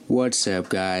What's up,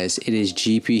 guys? It is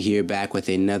GP here, back with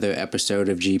another episode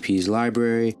of GP's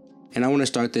Library, and I want to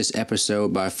start this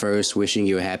episode by first wishing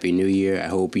you a happy new year. I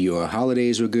hope your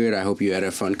holidays were good. I hope you had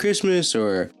a fun Christmas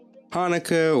or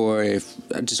Hanukkah, or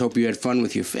I just hope you had fun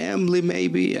with your family,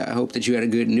 maybe. I hope that you had a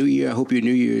good new year. I hope your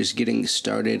new year is getting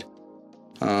started.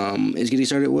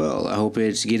 Well. I hope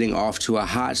it's getting off to a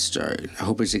hot start. I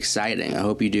hope it's exciting. I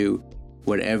hope you do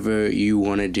whatever you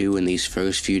want to do in these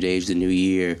first few days of the new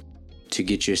year to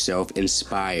get yourself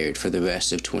inspired for the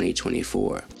rest of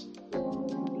 2024.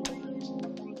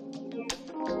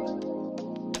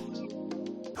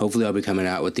 Hopefully I'll be coming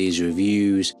out with these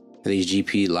reviews, these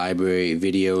GP library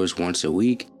videos once a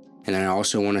week. And I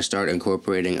also want to start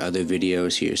incorporating other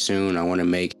videos here soon. I want to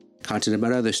make content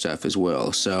about other stuff as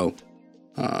well. So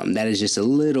that is just a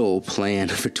little plan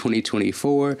for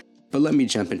 2024. But let me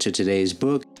jump into today's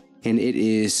book. And it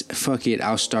is Fuck It,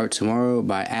 I'll Start Tomorrow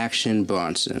by Action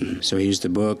Bronson. So here's the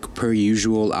book. Per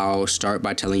usual, I'll start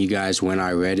by telling you guys when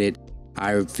I read it.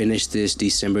 I finished this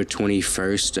December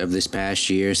 21st of this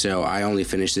past year, so I only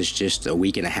finished this just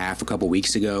a couple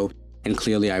weeks ago, and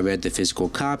clearly I read the physical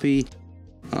copy.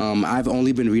 I've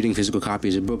only been reading physical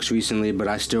copies of books recently, but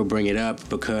I still bring it up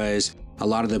because a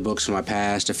lot of the books from my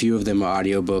past, a few of them are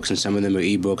audiobooks and some of them are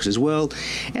ebooks as well.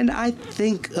 And I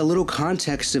think a little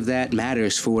context of that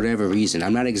matters for whatever reason.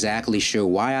 I'm not exactly sure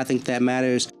why I think that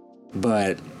matters,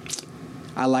 but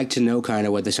I like to know kind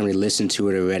of whether somebody listened to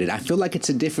it or read it. I feel like it's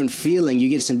a different feeling. You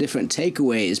get some different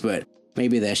takeaways, but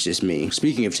maybe that's just me.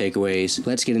 Speaking of takeaways,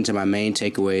 let's get into my main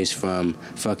takeaways from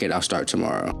Fuck It, I'll Start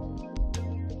Tomorrow.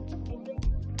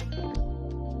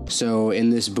 So in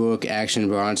this book, Action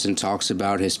Bronson talks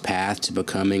about his path to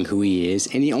becoming who he is,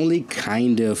 and he only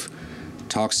kind of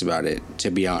talks about it,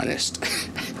 to be honest.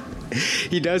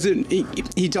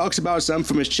 He talks about some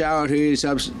from his childhood, he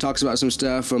talks about some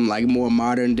stuff from like more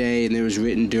modern day, and it was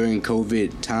written during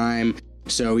COVID time.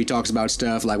 So he talks about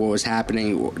stuff like what was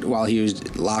happening while he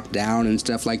was locked down and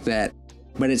stuff like that.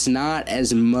 But it's not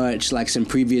as much like some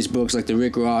previous books, like the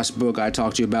Rick Ross book I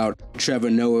talked to you about, Trevor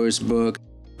Noah's book,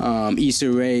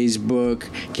 Issa Rae's book,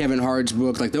 Kevin Hart's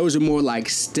book. Like those are more like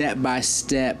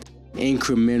step-by-step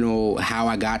incremental how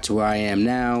I got to where I am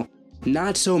now.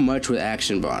 Not so much with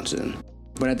Action Bronson,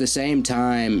 but at the same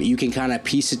time you can kind of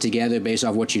piece it together based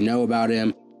off what you know about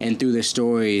him, and through the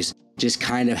stories just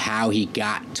kind of how he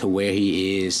got to where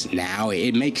he is now.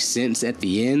 It makes sense at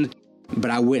the end, but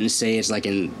I wouldn't say it's like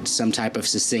in some type of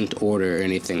succinct order or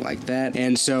anything like that.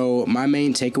 And so my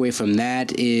main takeaway from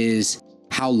that is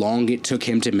how long it took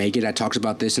him to make it. I talked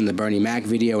about this in the Bernie Mac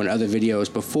video and other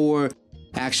videos before.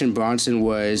 Action Bronson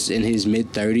was in his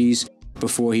mid-30s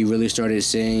before he really started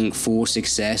seeing full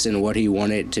success in what he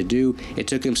wanted to do. It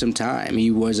took him some time. He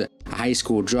was a high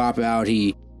school dropout.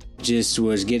 He just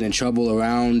was getting in trouble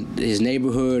around his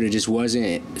neighborhood. It just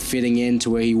wasn't fitting into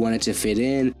where he wanted to fit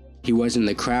in. He wasn't in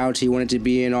the crowds he wanted to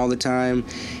be in all the time.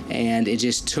 And it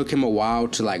just took him a while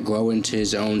to like grow into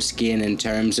his own skin in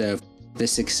terms of the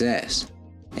success.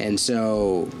 And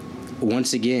so,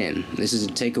 once again, this is a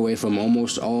takeaway from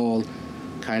almost all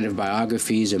kind of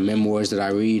biographies or memoirs that I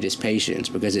read is patience,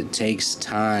 because it takes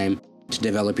time to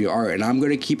develop your art. And I'm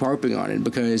going to keep harping on it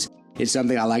because it's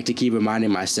something I like to keep reminding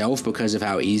myself because of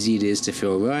how easy it is to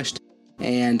feel rushed.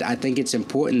 And I think it's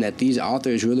important that these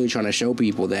authors really trying to show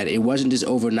people that it wasn't just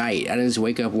overnight. I didn't just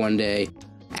wake up one day,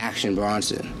 Action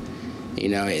Bronson,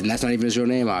 and that's not even his real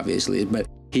name, obviously, but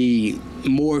he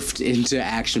morphed into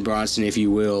Action Bronson, if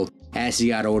you will, as he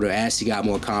got older, as he got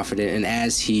more confident, and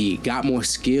as he got more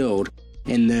skilled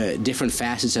in the different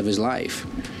facets of his life.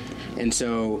 And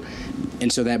so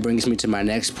that brings me to my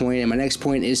next point. And my next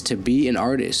point is to be an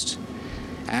artist.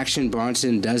 Action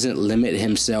Bronson doesn't limit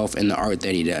himself in the art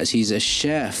that he does. He's a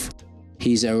chef.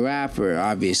 He's a rapper,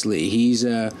 obviously. He's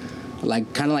a kind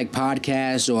of like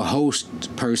podcast or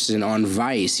host person on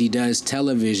Vice. He does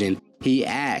television. He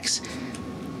acts.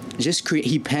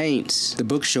 He paints. The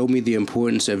book showed me the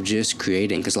importance of just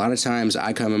creating, because a lot of times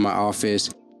I come in my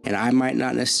office and I might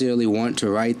not necessarily want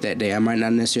to write that day. I might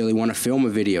not necessarily want to film a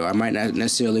video. I might not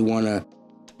necessarily want to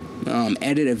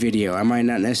edit a video. I might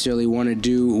not necessarily want to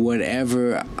do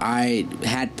whatever I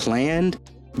had planned,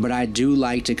 but I do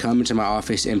like to come into my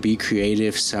office and be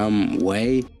creative some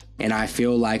way. And I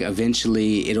feel like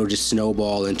eventually it'll just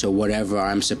snowball into whatever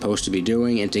I'm supposed to be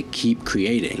doing, and to keep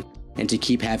creating and to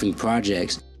keep having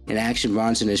projects. And Action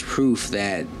Bronson is proof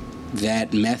that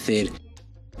that method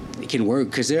can work,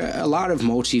 because there are a lot of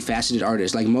multifaceted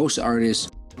artists. Like most artists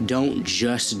don't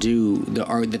just do the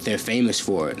art that they're famous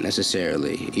for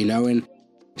necessarily, and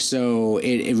so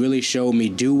it really showed me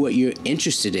do what you're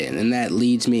interested in. And that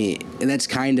leads me, and that's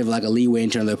kind of like a leeway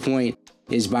into another point,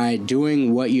 is by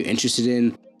doing what you're interested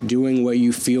in, doing what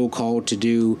you feel called to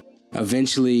do.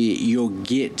 Eventually, you'll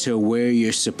get to where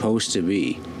you're supposed to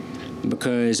be.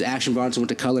 Because Action Bronson went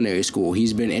to culinary school.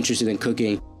 He's been interested in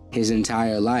cooking his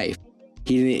entire life.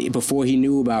 Before he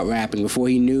knew about rapping, before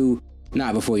he knew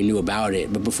about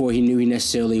it, but before he knew he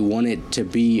necessarily wanted to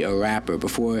be a rapper,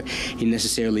 before he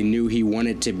necessarily knew he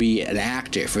wanted to be an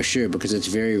actor, for sure, because it's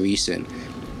very recent.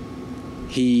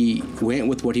 He went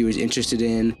with what he was interested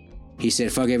in. He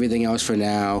said, fuck everything else for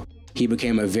now. He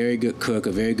became a very good cook,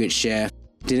 a very good chef.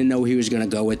 Didn't know he was going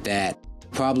to go with that.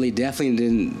 Definitely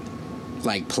didn't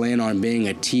plan on being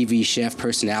a TV chef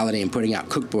personality and putting out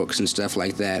cookbooks and stuff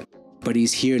like that. But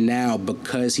he's here now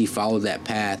because he followed that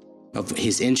path of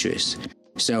his interests.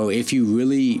 So if you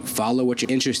really follow what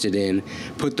you're interested in,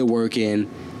 put the work in,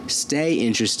 stay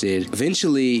interested,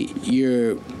 eventually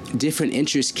your different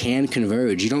interests can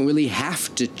converge. You don't really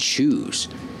have to choose.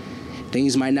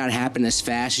 Things might not happen as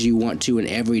fast as you want to in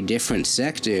every different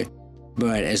sector,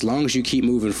 but as long as you keep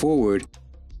moving forward,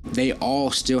 they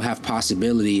all still have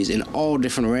possibilities in all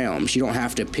different realms. You don't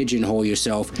have to pigeonhole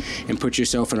yourself and put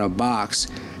yourself in a box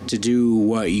to do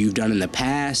what you've done in the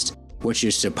past, what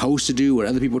you're supposed to do, what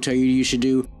other people tell you should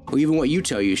do, or even what you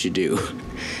tell you should do.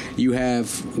 You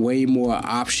have way more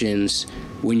options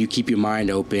when you keep your mind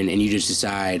open and you just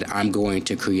decide, I'm going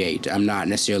to create. I'm not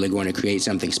necessarily going to create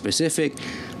something specific,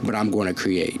 but I'm going to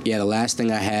create. Yeah, the last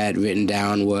thing I had written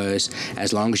down was,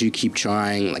 as long as you keep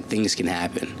trying, things can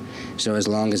happen. So as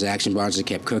long as Action Bronson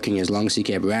kept cooking, as long as he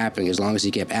kept rapping, as long as he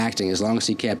kept acting, as long as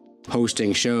he kept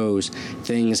hosting shows,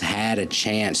 things had a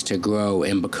chance to grow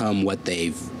and become what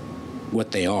they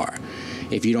are.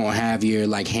 If you don't have your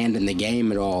hand in the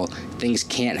game at all, things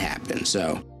can't happen.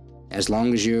 So as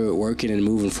long as you're working and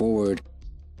moving forward,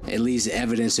 at least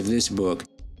evidence of this book,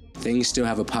 things still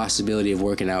have a possibility of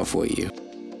working out for you.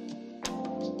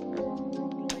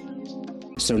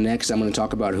 So next, I'm going to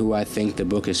talk about who I think the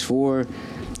book is for.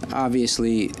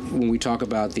 Obviously, when we talk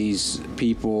about these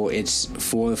people, it's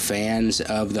for fans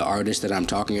of the artist that I'm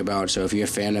talking about. So if you're a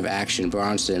fan of Action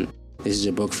Bronson, this is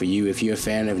a book for you. If you're a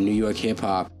fan of New York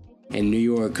hip-hop and New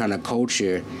York kind of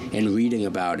culture and reading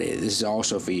about it, this is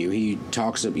also for you. He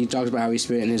talks about how he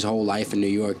spent his whole life in New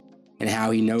York and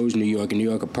how he knows New York and New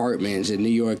York apartments and New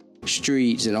York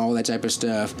streets and all that type of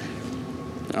stuff.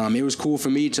 It was cool for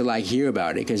me to hear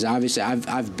about it, because obviously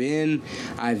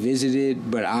I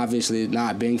visited, but obviously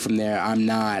not being from there, I'm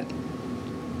not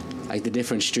the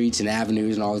different streets and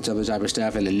avenues and all this other type of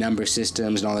stuff and the number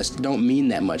systems and all this don't mean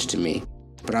that much to me.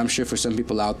 But I'm sure for some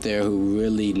people out there who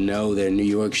really know their New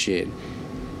York shit,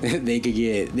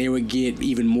 they would get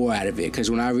even more out of it.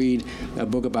 Because when I read a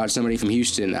book about somebody from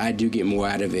Houston, I do get more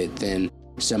out of it than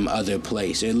some other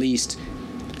place, or at least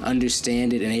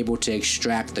understand it and able to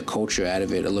extract the culture out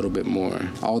of it a little bit more.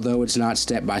 Although it's not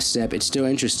step by step, it's still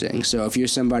interesting. So if you're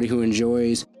somebody who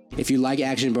if you like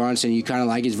Action Bronson, you kind of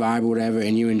like his vibe or whatever,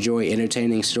 and you enjoy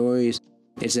entertaining stories,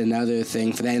 it's another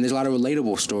thing for that. And there's a lot of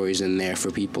relatable stories in there for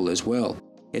people as well.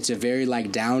 It's a very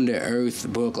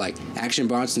down-to-earth book. Action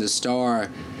Bronson's a star,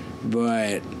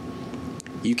 but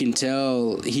you can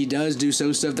tell he does do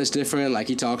some stuff that's different.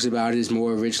 He talks about his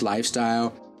more rich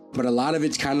lifestyle. But a lot of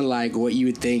it's kind of what you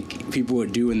would think people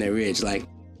would do when they're rich.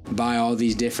 Buy all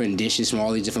these different dishes from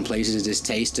all these different places and just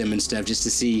taste them and stuff, just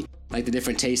to see the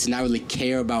different tastes and not really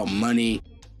care about money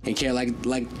and care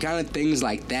kind of things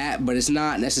like that. But it's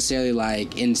not necessarily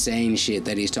insane shit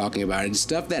that he's talking about. It's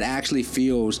stuff that actually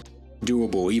feels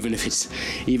doable, even if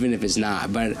it's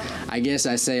not. But I guess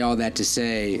I say all that to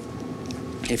say,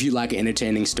 if you like an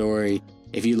entertaining story,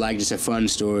 if you like just a fun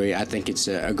story, I think it's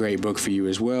a great book for you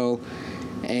as well.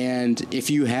 And if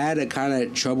you had a kind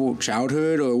of troubled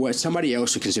childhood, or what somebody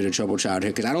else would consider troubled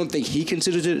childhood, because I don't think he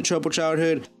considers it a troubled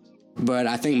childhood, but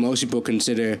I think most people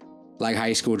consider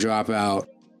high school dropout,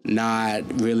 not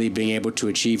really being able to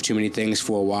achieve too many things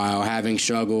for a while, having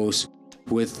struggles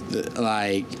with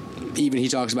even he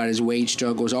talks about his wage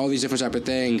struggles, all these different type of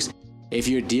things. If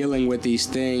you're dealing with these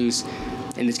things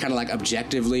and it's kind of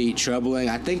objectively troubling,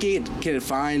 I think it can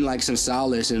find some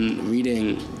solace in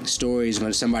reading stories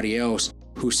from somebody else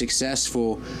who's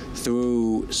successful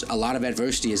through a lot of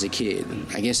adversity as a kid.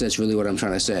 I guess that's really what I'm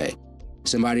trying to say.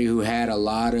 Somebody who had a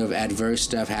lot of adverse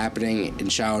stuff happening in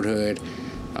childhood,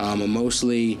 a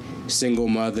mostly single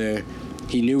mother.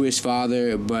 He knew his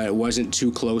father, but wasn't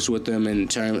too close with him in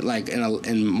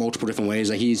multiple different ways.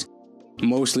 He's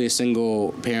mostly a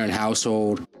single parent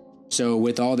household. So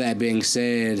with all that being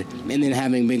said, and then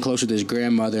having been close with his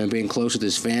grandmother and being close with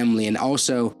his family, and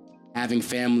also having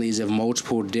families of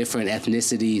multiple different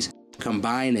ethnicities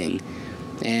combining,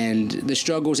 and the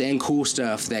struggles and cool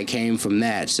stuff that came from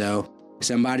that. So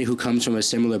somebody who comes from a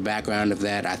similar background of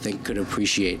that, I think, could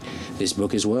appreciate this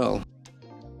book as well.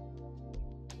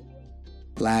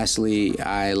 Lastly,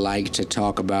 I like to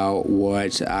talk about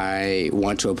what I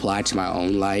want to apply to my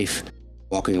own life,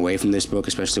 walking away from this book,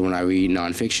 especially when I read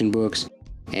nonfiction books.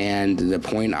 And the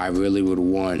point I really would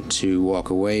want to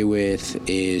walk away with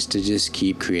is to just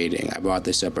keep creating. I brought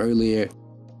this up earlier.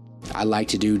 I like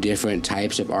to do different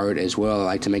types of art as well. I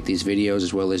like to make these videos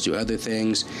as well as do other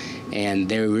things. And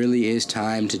there really is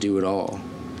time to do it all.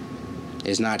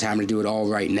 It's not time to do it all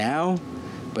right now,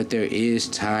 but there is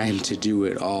time to do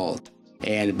it all.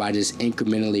 And by just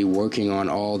incrementally working on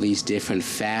all these different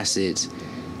facets,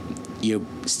 you're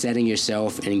setting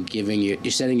yourself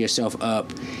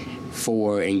up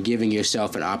for and giving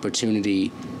yourself an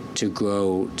opportunity to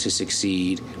grow, to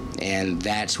succeed. And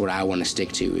that's what I want to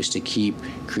stick to, is to keep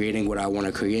creating what I want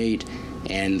to create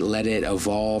and let it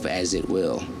evolve as it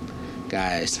will.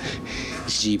 Guys,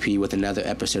 it's GP with another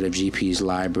episode of GP's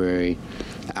Library.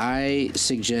 I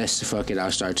suggest,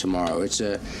 I'll start tomorrow. It's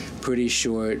a pretty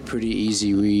short, pretty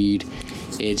easy read.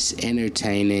 It's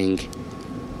entertaining.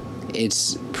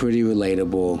 It's pretty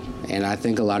relatable. And I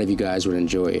think a lot of you guys would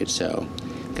enjoy it. So,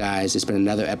 guys, it's been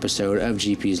another episode of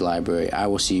GP's Library. I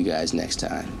will see you guys next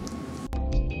time.